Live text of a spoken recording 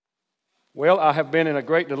Well, I have been in a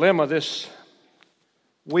great dilemma this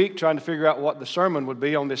week trying to figure out what the sermon would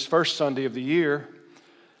be on this first Sunday of the year.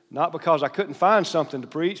 Not because I couldn't find something to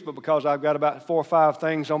preach, but because I've got about 4 or 5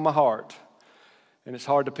 things on my heart. And it's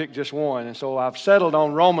hard to pick just one. And so I've settled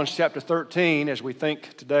on Romans chapter 13 as we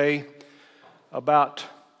think today about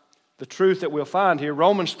the truth that we'll find here.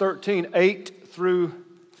 Romans 13, 8 through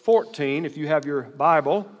 14. If you have your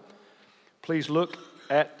Bible, please look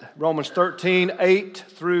at Romans 13, 8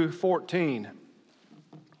 through 14.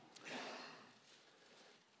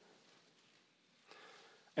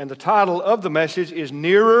 And the title of the message is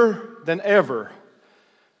Nearer Than Ever.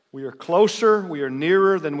 We are closer, we are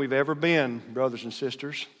nearer than we've ever been, brothers and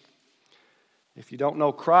sisters. If you don't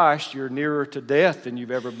know Christ, you're nearer to death than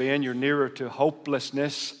you've ever been. You're nearer to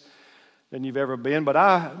hopelessness than you've ever been. But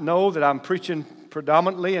I know that I'm preaching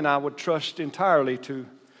predominantly, and I would trust entirely to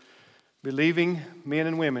believing men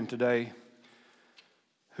and women today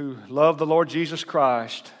who love the Lord Jesus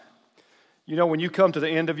Christ. You know, when you come to the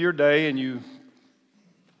end of your day and you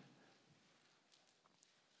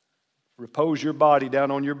repose your body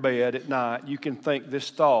down on your bed at night, you can think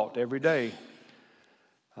this thought every day: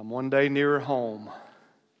 I'm one day nearer home.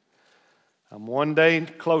 I'm one day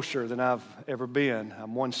closer than I've ever been.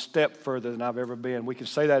 I'm one step further than I've ever been. We can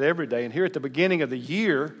say that every day. And here at the beginning of the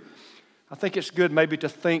year, I think it's good maybe to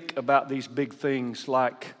think about these big things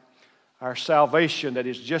like our salvation that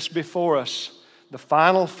is just before us, the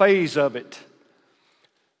final phase of it,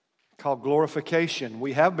 called glorification.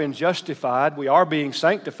 We have been justified, we are being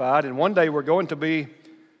sanctified, and one day we're going to be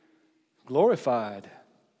glorified.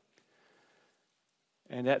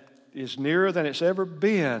 And that is nearer than it's ever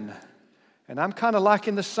been. And I'm kind of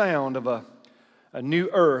liking the sound of a new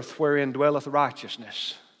earth wherein dwelleth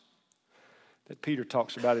righteousness, that Peter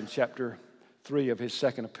talks about in chapter 3 of his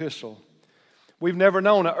second epistle. We've never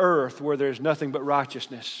known an earth where there's nothing but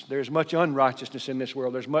righteousness. There's much unrighteousness in this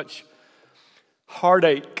world. There's much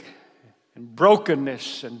heartache and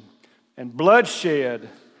brokenness and bloodshed.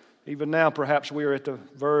 Even now, perhaps we are at the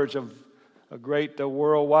verge of a great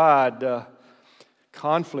worldwide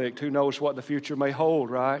conflict. Who knows what the future may hold,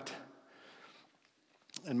 right?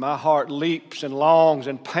 And my heart leaps and longs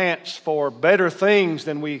and pants for better things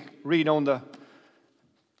than we read on the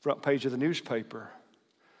front page of the newspaper.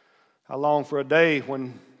 I long for a day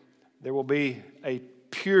when there will be a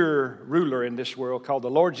pure ruler in this world called the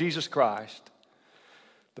Lord Jesus Christ,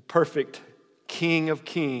 the perfect King of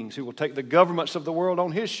Kings, who will take the governments of the world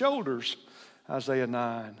on His shoulders, Isaiah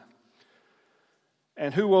 9,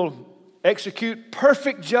 and who will execute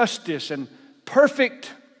perfect justice and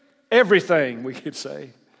perfect everything, we could say.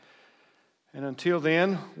 And until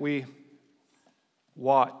then, we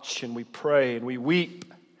watch and we pray and we weep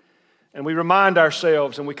and we remind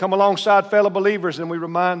ourselves and we come alongside fellow believers and we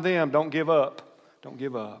remind them, don't give up. Don't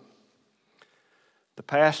give up. The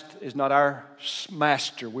past is not our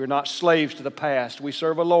master. We're not slaves to the past. We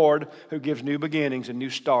serve a Lord who gives new beginnings and new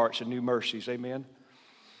starts and new mercies. Amen.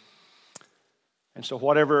 And so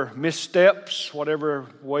whatever missteps, whatever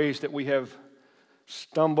ways that we have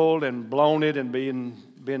stumbled and blown it and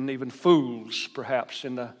been even fools perhaps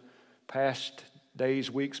in the past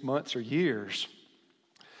days, weeks, months, or years,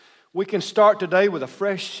 we can start today with a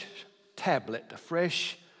fresh tablet, a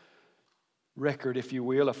fresh record, if you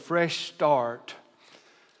will, a fresh start.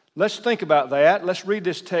 Let's think about that. Let's read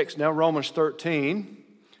this text now, Romans 13,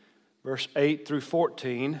 verse 8 through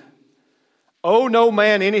 14. Owe no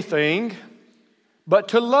man anything but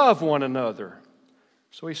to love one another.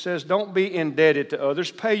 So he says, don't be indebted to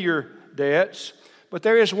others. Pay your debts. But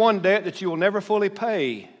there is one debt that you will never fully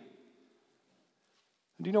pay.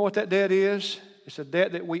 Do you know what that debt is? It's a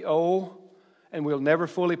debt that we owe, and we'll never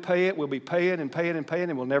fully pay it. We'll be paying and paying and paying,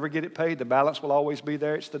 and we'll never get it paid. The balance will always be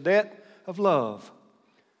there. It's the debt of love.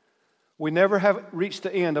 We never have reached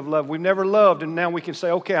the end of love. We've never loved, and now we can say,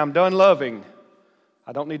 okay, I'm done loving.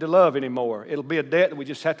 I don't need to love anymore. It'll be a debt that we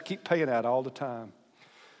just have to keep paying out all the time,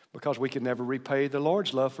 because we can never repay the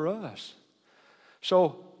Lord's love for us.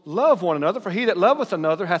 So love one another, for he that loveth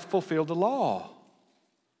another hath fulfilled the law.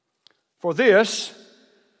 For this,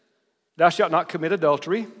 thou shalt not commit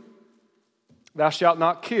adultery, thou shalt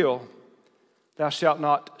not kill, thou shalt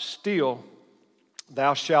not steal,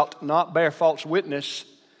 thou shalt not bear false witness,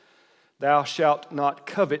 thou shalt not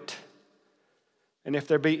covet. And if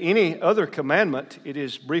there be any other commandment, it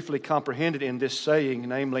is briefly comprehended in this saying,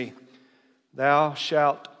 namely, thou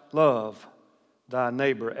shalt love thy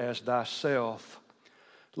neighbor as thyself.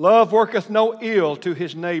 Love worketh no ill to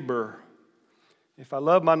his neighbor. If I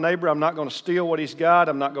love my neighbor, I'm not going to steal what he's got.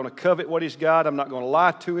 I'm not going to covet what he's got. I'm not going to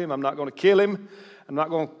lie to him. I'm not going to kill him. I'm not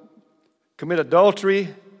going to commit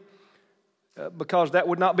adultery. because that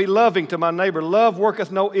would not be loving to my neighbor. Love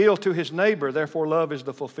worketh no ill to his neighbor. Therefore, love is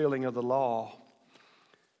the fulfilling of the law.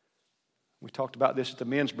 We talked about this at the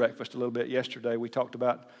men's breakfast a little bit yesterday. We talked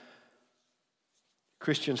about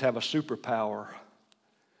Christians have a superpower.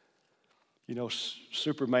 You know,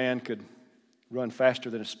 Superman could run faster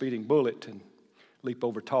than a speeding bullet and leap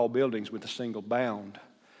over tall buildings with a single bound.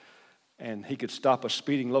 And he could stop a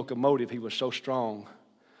speeding locomotive. He was so strong.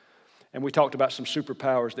 And we talked about some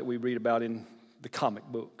superpowers that we read about in the comic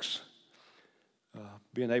books.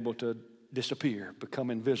 Being able to disappear, become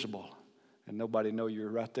invisible, and nobody know you're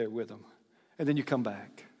right there with them. And then you come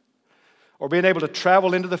back. Or being able to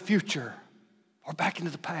travel into the future or back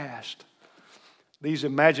into the past. These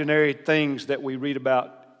imaginary things that we read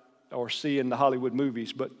about or see in the Hollywood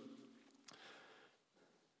movies. But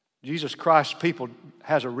Jesus Christ's people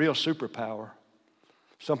has a real superpower.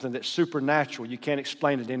 Something that's supernatural. You can't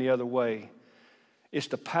explain it any other way. It's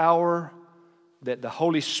the power that the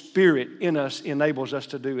Holy Spirit in us enables us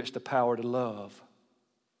to do. It's the power to love.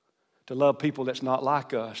 To love people that's not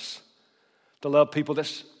like us. To love people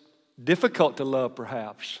that's difficult to love,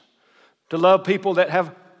 perhaps. To love people that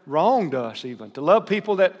have wronged us, even. To love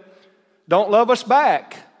people that don't love us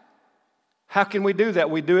back. How can we do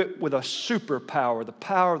that? We do it with a superpower, the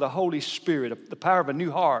power of the Holy Spirit, the power of a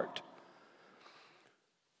new heart.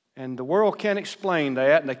 And the world can't explain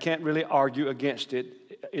that, and they can't really argue against it.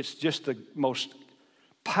 It's just the most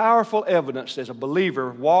powerful evidence as a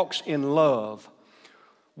believer walks in love.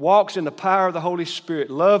 Walks in the power of the Holy Spirit,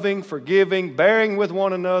 loving, forgiving, bearing with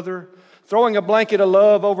one another, throwing a blanket of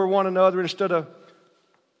love over one another instead of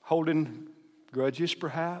holding grudges,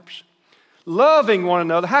 perhaps. Loving one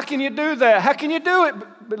another. How can you do that? How can you do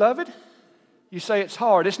it, beloved? You say it's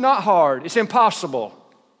hard. It's not hard. It's impossible.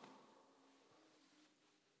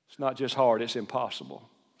 It's not just hard, it's impossible.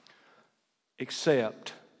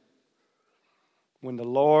 Except when the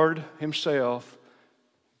Lord Himself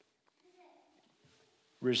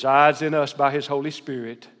resides in us by His Holy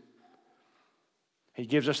Spirit. He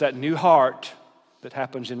gives us that new heart that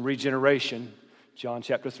happens in regeneration. John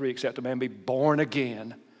chapter 3, except a man be born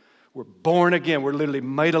again. We're born again. We're literally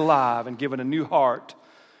made alive and given a new heart.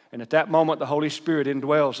 And at that moment, the Holy Spirit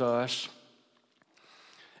indwells us.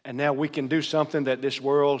 And now we can do something that this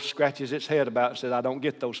world scratches its head about and says, I don't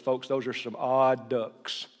get those folks. Those are some odd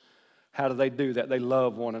ducks. How do they do that? They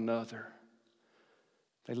love one another.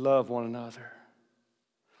 They love one another.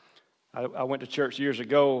 I went to church years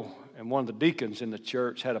ago, and one of the deacons in the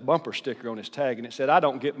church had a bumper sticker on his tag, and it said, I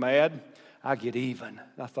don't get mad, I get even.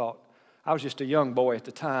 And I thought, I was just a young boy at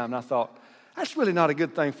the time, and I thought, that's really not a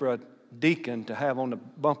good thing for a deacon to have on the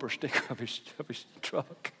bumper sticker of his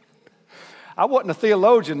truck. I wasn't a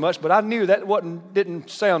theologian much, but I knew that didn't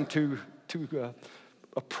sound too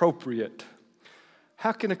appropriate.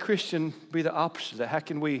 How can a Christian be the opposite of that? How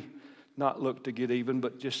can we not look to get even,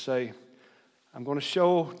 but just say, I'm going to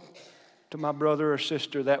show to my brother or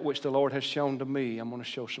sister that which the Lord has shown to me. I'm going to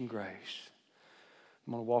show some grace.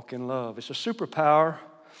 I'm going to walk in love. It's a superpower.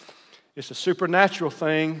 It's a supernatural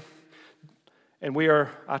thing. And we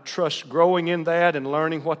are, I trust, growing in that and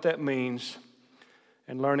learning what that means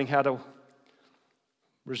and learning how to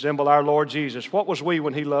resemble our Lord Jesus. What was we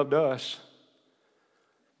when He loved us?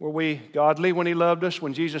 Were we godly when He loved us?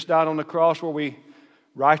 When Jesus died on the cross, were we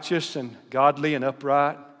righteous and godly and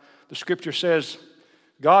upright? The Scripture says,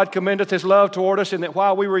 God commendeth His love toward us in that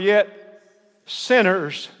while we were yet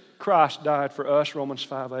sinners, Christ died for us, Romans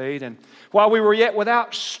 5:8. And while we were yet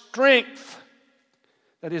without strength,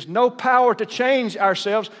 that is, no power to change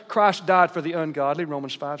ourselves, Christ died for the ungodly,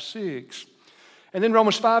 Romans 5:6. And then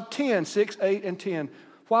Romans 5:10, 6, 8, and 10.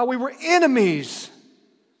 While we were enemies,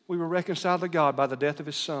 we were reconciled to God by the death of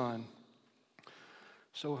His Son.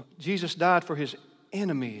 So Jesus died for His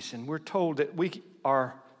enemies, and we're told that we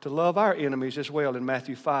are to love our enemies as well in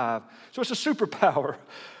Matthew 5. So it's a superpower.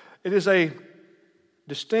 It is a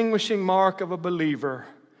distinguishing mark of a believer.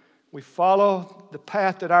 We follow the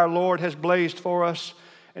path that our Lord has blazed for us,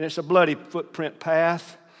 and it's a bloody footprint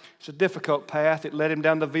path. It's a difficult path. It led Him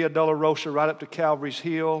down the Via Dolorosa right up to Calvary's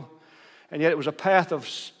Hill, and yet it was a path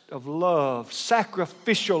of love,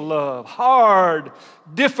 sacrificial love, hard,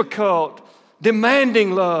 difficult,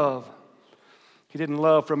 demanding love. He didn't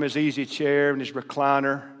love from His easy chair and His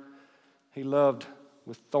recliner. He loved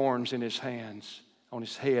with thorns in His hands, on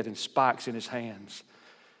His head, and spikes in His hands,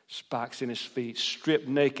 spikes in His feet, stripped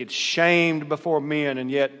naked, shamed before men,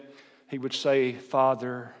 and yet He would say,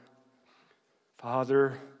 Father,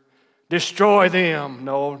 Father, destroy them.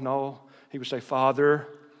 No. He would say, Father,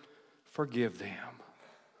 forgive them,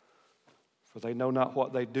 for they know not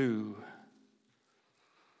what they do.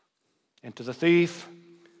 And to the thief,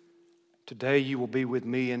 Today you will be with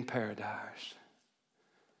me in paradise.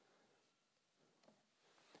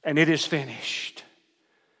 And it is finished.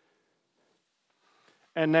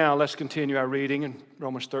 And now let's continue our reading in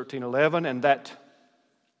Romans 13:11. And that,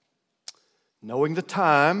 knowing the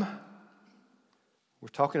time, we're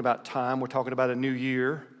talking about time, we're talking about a new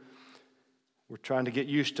year. We're trying to get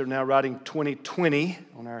used to now writing 2020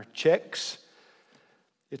 on our checks.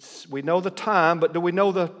 We know the time, but do we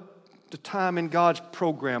know the time in God's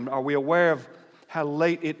program? Are we aware of how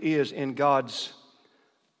late it is on God's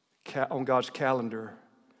calendar?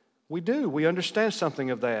 We do. We understand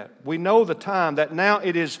something of that. We know the time, that now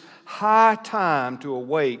it is high time to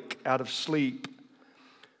awake out of sleep.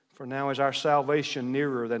 For now is our salvation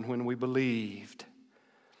nearer than when we believed.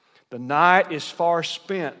 The night is far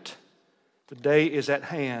spent. The day is at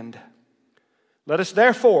hand. Let us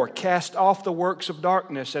therefore cast off the works of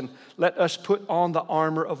darkness and let us put on the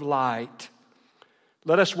armor of light.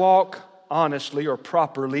 Let us walk honestly or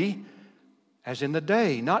properly as in the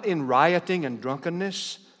day, not in rioting and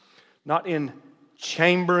drunkenness, not in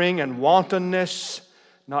chambering and wantonness,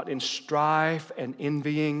 not in strife and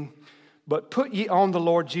envying, but put ye on the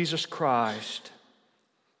Lord Jesus Christ,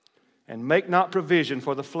 and make not provision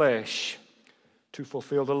for the flesh to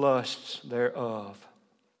fulfill the lusts thereof.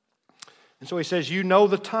 And so he says, you know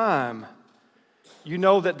the time. You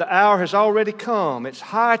know that the hour has already come. It's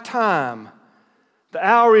high time. The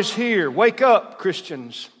hour is here. Wake up,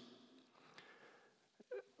 Christians.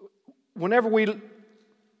 Whenever we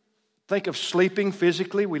think of sleeping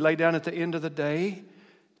physically, we lay down at the end of the day,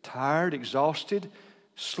 tired, exhausted.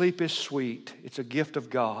 Sleep is sweet. It's a gift of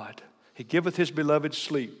God. He giveth his beloved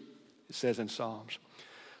sleep, it says in Psalms.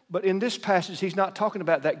 But in this passage, he's not talking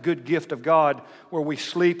about that good gift of God where we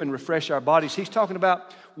sleep and refresh our bodies. He's talking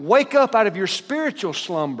about wake up out of your spiritual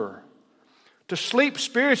slumber. To sleep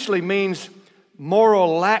spiritually means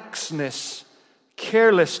moral laxness,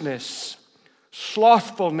 carelessness,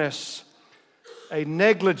 slothfulness, a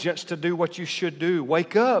negligence to do what you should do.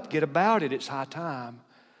 Wake up, get about it. It's high time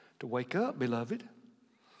to wake up, beloved.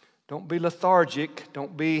 Don't be lethargic.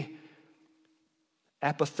 Don't be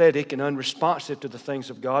apathetic and unresponsive to the things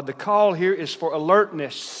of God. The call here is for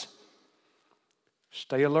alertness.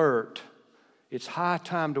 Stay alert. It's high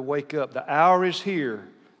time to wake up. The hour is here.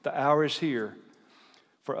 The hour is here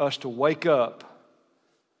for us to wake up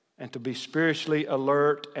and to be spiritually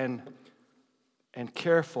alert and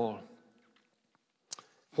careful.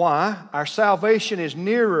 Why? Our salvation is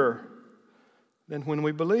nearer than when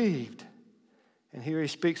we believed. And here he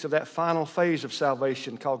speaks of that final phase of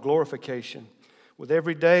salvation called glorification. With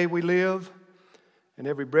every day we live and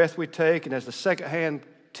every breath we take, and as the second hand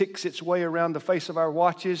ticks its way around the face of our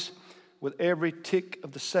watches, with every tick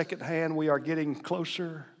of the second hand we are getting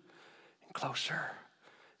closer and closer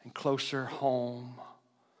and closer home.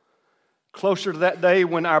 Closer to that day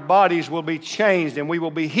when our bodies will be changed and we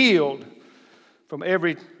will be healed from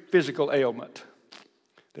every physical ailment.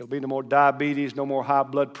 There'll be no more diabetes, no more high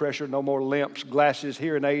blood pressure, no more limps, glasses,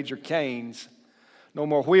 hearing aids, or canes. No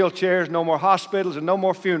more wheelchairs, no more hospitals, and no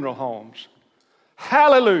more funeral homes.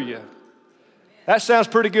 Hallelujah. That sounds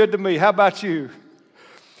pretty good to me. How about you?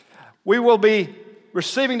 We will be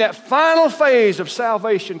receiving that final phase of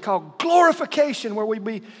salvation called glorification, where we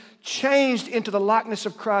be changed into the likeness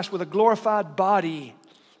of Christ with a glorified body.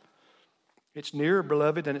 It's nearer,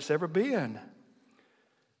 beloved, than it's ever been.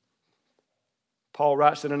 Paul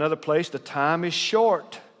writes in another place, the time is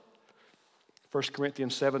short. 1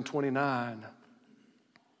 Corinthians 7:29.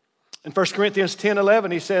 In 1 Corinthians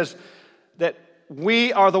 10:11, he says that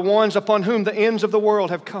we are the ones upon whom the ends of the world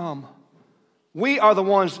have come. We are the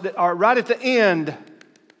ones that are right at the end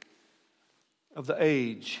of the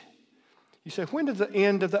age. You say, when did the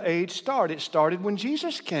end of the age start? It started when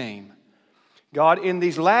Jesus came. God in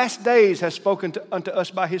these last days has spoken unto us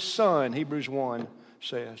by his Son, Hebrews 1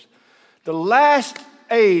 says. The last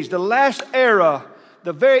age, the last era,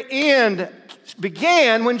 the very end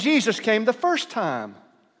began when Jesus came the first time.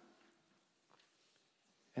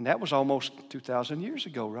 And that was almost 2,000 years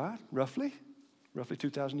ago, right? Roughly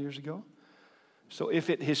 2,000 years ago. So if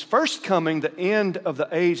at his first coming, the end of the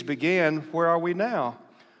age began, where are we now?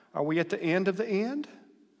 Are we at the end of the end?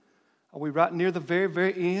 Are we right near the very,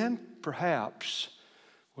 very end? Perhaps.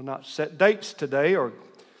 We'll not set dates today or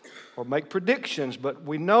make predictions, but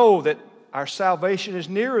we know that our salvation is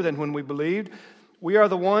nearer than when we believed. We are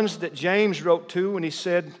the ones that James wrote to when he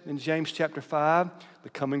said in James chapter 5, the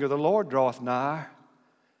coming of the Lord draweth nigh.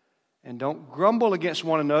 And don't grumble against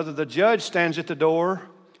one another. The judge stands at the door.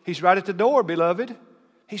 He's right at the door, beloved.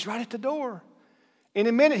 He's right at the door. In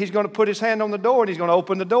a minute, he's going to put his hand on the door and he's going to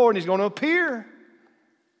open the door and he's going to appear.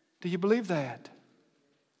 Do you believe that?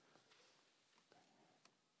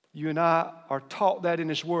 You and I are taught that in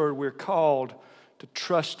His Word. We're called to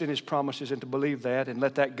trust in His promises and to believe that and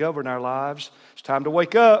let that govern our lives. It's time to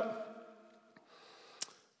wake up.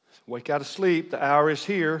 Wake out of sleep. The hour is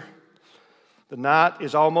here. The night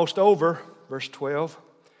is almost over. Verse 12.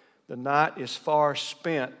 The night is far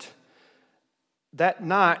spent. That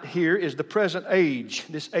night here is the present age,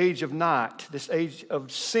 this age of night, this age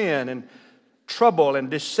of sin and trouble and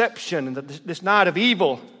deception, and this night of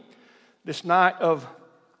evil, this night of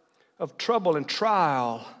trouble and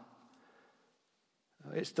trial.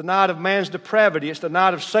 It's the night of man's depravity. It's the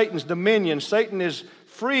night of Satan's dominion. Satan is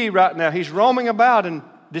free right now. He's roaming about and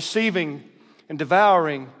deceiving and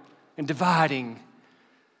devouring and dividing.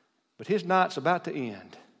 But his night's about to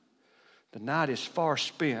end. The night is far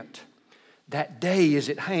spent. That day is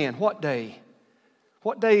at hand. What day?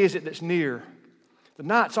 What day is it that's near? The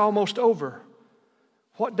night's almost over.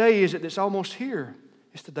 What day is it that's almost here?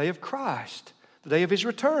 It's the day of Christ, the day of His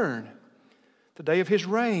return, the day of His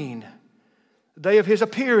reign, the day of His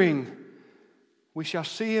appearing. We shall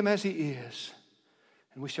see Him as He is,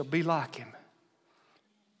 and we shall be like Him.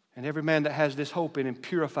 And every man that has this hope in Him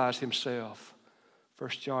purifies himself. 1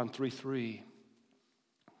 John 3:3.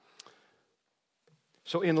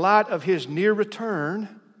 So in light of His near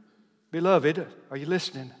return, beloved, are you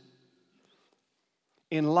listening?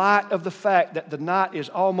 In light of the fact that the night is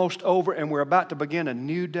almost over and we're about to begin a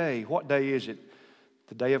new day, what day is it?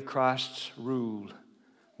 The day of Christ's rule,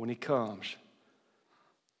 when He comes.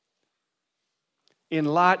 In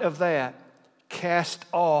light of that, cast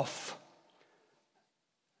off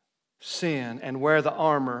sin and wear the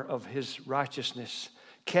armor of His righteousness.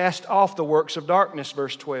 Cast off the works of darkness,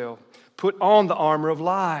 verse 12. Put on the armor of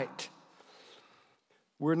light.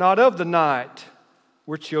 We're not of the night.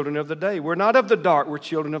 We're children of the day. We're not of the dark. We're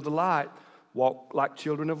children of the light. Walk like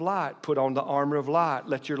children of light. Put on the armor of light.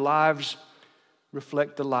 Let your lives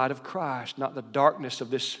reflect the light of Christ, not the darkness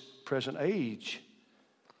of this present age.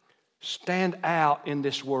 Stand out in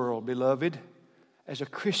this world, beloved, as a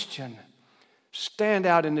Christian. Stand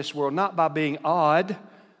out in this world, not by being odd,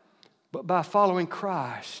 but by following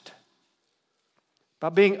Christ. By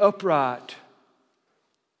being upright,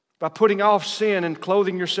 by putting off sin and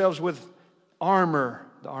clothing yourselves with armor,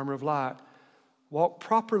 the armor of light. Walk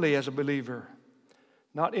properly as a believer,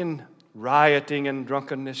 not in rioting and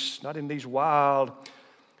drunkenness, not in these wild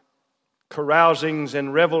carousings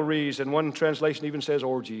and revelries, and one translation even says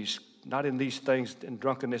orgies, not in these things and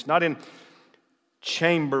drunkenness, not in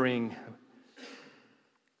chambering.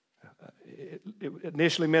 It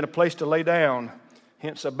initially meant a place to lay down,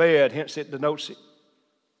 hence a bed, hence it denotes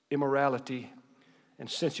immorality and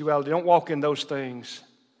sensuality. Don't walk in those things.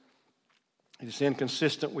 It is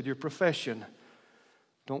inconsistent with your profession.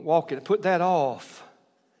 Don't walk in it. Put that off.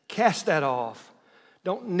 Cast that off.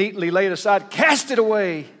 Don't neatly lay it aside. Cast it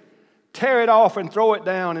away. Tear it off and throw it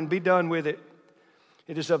down and be done with it.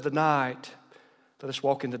 It is of the night. Let us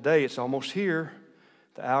walk in the day. It's almost here.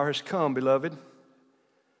 The hour has come, beloved.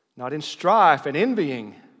 Not in strife and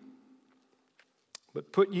envying,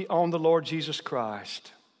 but put ye on the Lord Jesus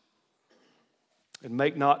Christ. And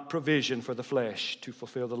make not provision for the flesh to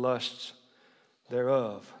fulfill the lusts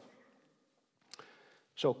thereof.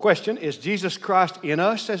 So, question, is Jesus Christ in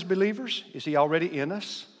us as believers? Is He already in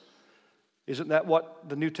us? Isn't that what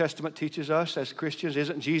the New Testament teaches us as Christians?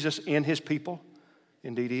 Isn't Jesus in His people?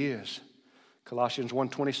 Indeed He is. Colossians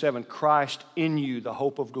 1:27, Christ in you, the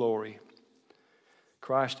hope of glory.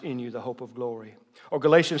 Christ in you, the hope of glory. Or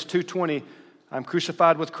Galatians 2:20, I'm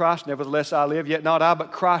crucified with Christ, nevertheless I live, yet not I,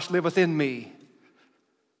 but Christ liveth in me.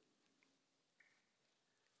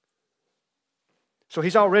 So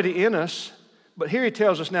He's already in us, but here He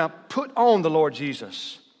tells us now, put on the Lord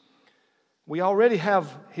Jesus. We already have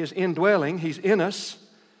His indwelling. He's in us.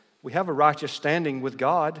 We have a righteous standing with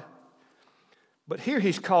God. But here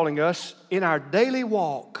He's calling us in our daily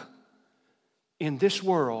walk in this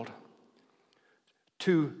world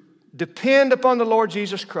to depend upon the Lord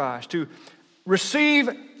Jesus Christ, to receive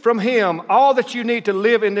from Him all that you need to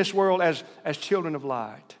live in this world as children of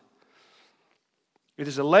light. It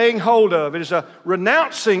is a laying hold of, it is a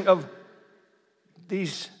renouncing of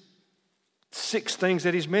these 6 things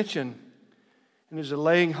that He's mentioned. And it is a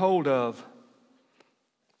laying hold of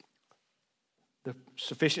the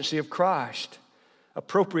sufficiency of Christ,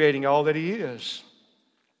 appropriating all that He is.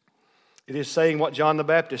 It is saying what John the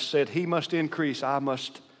Baptist said, He must increase, I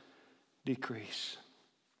must decrease.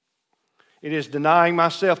 It is denying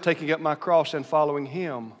myself, taking up my cross and following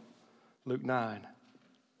Him, Luke 9.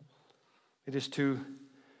 It is to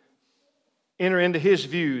enter into His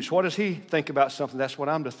views. What does He think about something? That's what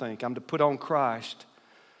I'm to think. I'm to put on Christ.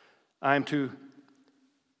 I'm to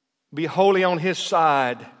be wholly on His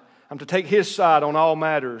side I'm to take His side on all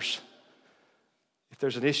matters. If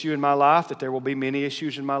there's an issue in my life, that there will be many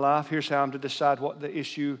issues in my life, here's how I'm to decide what the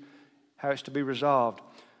issue, how it's to be resolved.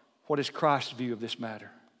 What is Christ's view of this matter?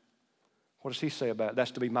 What does He say about it?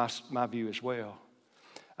 That's to be my view as well.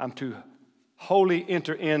 I'm to wholly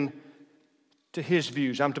enter in to His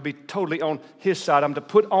views. I'm to be totally on His side. I'm to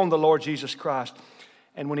put on the Lord Jesus Christ.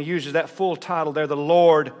 And when he uses that full title there, the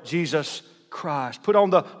Lord Jesus Christ. Put on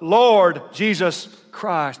the Lord Jesus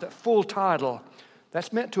Christ, that full title.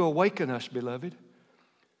 That's meant to awaken us, beloved.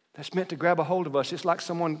 That's meant to grab a hold of us. It's like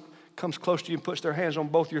someone comes close to you and puts their hands on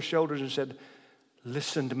both your shoulders and said,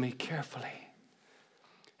 listen to me carefully.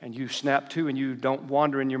 And you snap to and you don't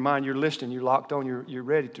wander in your mind. You're listening. You're locked on. You're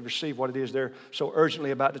ready to receive what it is they're so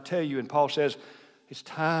urgently about to tell you. And Paul says, it's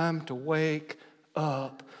time to wake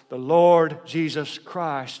up. The Lord Jesus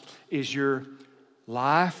Christ is your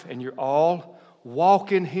life and your all.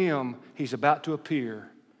 Walk in Him. He's about to appear.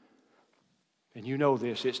 And you know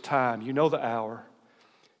this. It's time. You know the hour.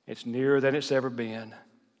 It's nearer than it's ever been.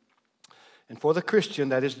 And for the Christian,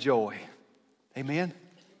 that is joy. Amen?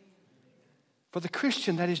 For the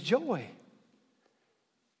Christian, that is joy.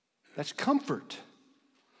 That's comfort.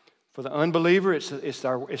 For the unbeliever, it's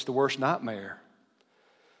the worst nightmare.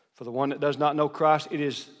 For the one that does not know Christ, it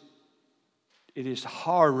is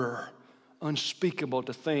horror unspeakable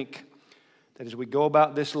to think that as we go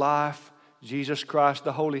about this life, Jesus Christ,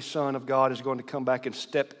 the Holy Son of God, is going to come back and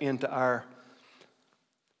step into our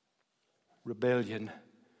rebellion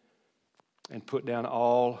and put down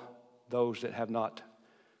all those that have not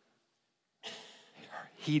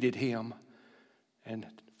heeded Him and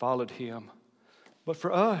followed Him. But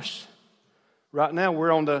for us, right now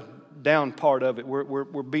we're on the down part of it.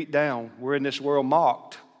 We're beat down. We're in this world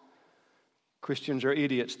mocked. Christians are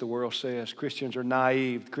idiots, the world says. Christians are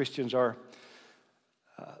naive. Christians are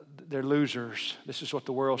they're losers. This is what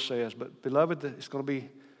the world says. But beloved, it's going to be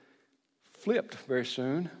flipped very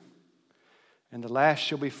soon. And the last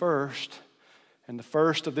shall be first. And the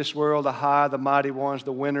first of this world, the high, the mighty ones,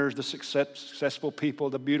 the winners, the successful people,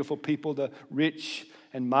 the beautiful people, the rich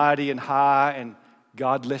and mighty and high and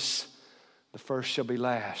godless, the first shall be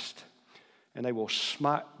last. And they will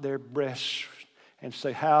smite their breasts and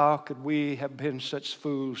say, how could we have been such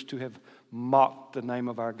fools to have mocked the name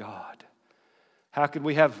of our God? How could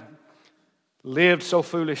we have lived so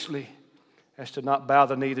foolishly as to not bow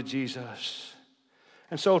the knee to Jesus?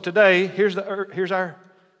 And so today, here's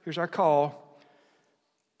our call.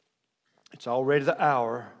 It's already the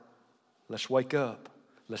hour. Let's wake up.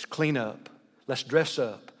 Let's clean up. Let's dress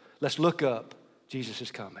up. Let's look up. Jesus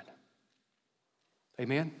is coming.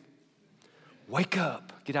 Amen? Wake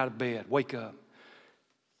up. Get out of bed. Wake up.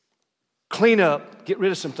 Clean up. Get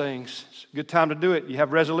rid of some things. It's a good time to do it. You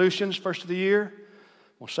have resolutions first of the year.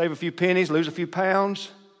 We'll save a few pennies, lose a few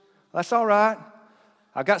pounds. That's all right.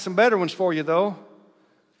 I've got some better ones for you, though.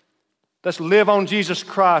 Let's live on Jesus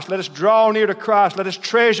Christ. Let us draw near to Christ. Let us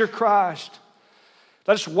treasure Christ.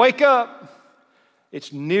 Let us wake up.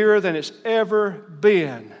 It's nearer than it's ever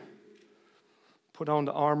been. Put on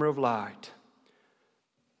the armor of light.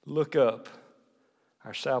 Look up.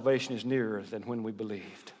 Our salvation is nearer than when we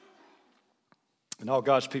believed. And all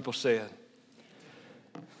God's people said,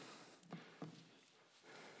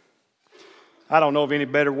 I don't know of any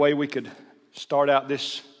better way we could start out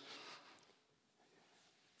this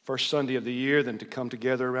first Sunday of the year than to come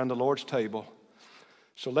together around the Lord's table.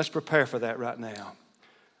 So let's prepare for that right now.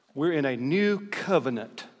 We're in a new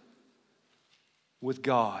covenant with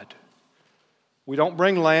God. We don't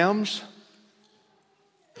bring lambs,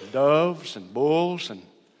 doves, and bulls, and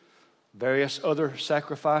various other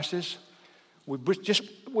sacrifices. We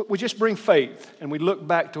just bring faith, and we look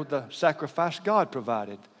back to the sacrifice God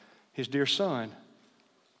provided, His dear Son.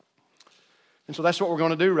 And so that's what we're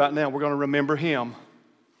going to do right now. We're going to remember Him.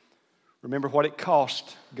 Remember what it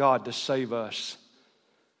cost God to save us.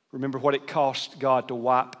 Remember what it cost God to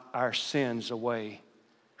wipe our sins away.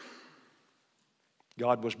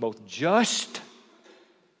 God was both just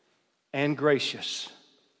and gracious.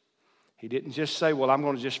 He didn't just say, well, I'm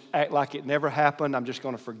going to just act like it never happened. I'm just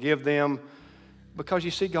going to forgive them. Because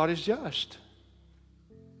you see, God is just.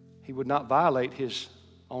 He would not violate His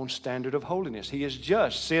own standard of holiness. He is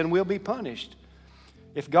just. Sin will be punished.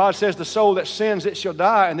 If God says the soul that sins, it shall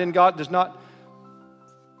die, and then God does not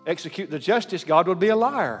execute the justice, God would be a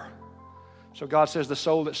liar. So God says the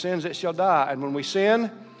soul that sins, it shall die. And when we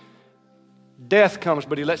sin, death comes,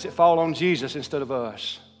 but He lets it fall on Jesus instead of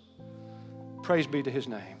us. Praise be to His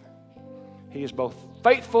name. He is both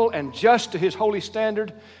faithful and just to His holy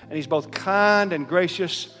standard, and He's both kind and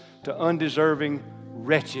gracious to undeserving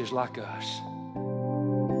wretches like us.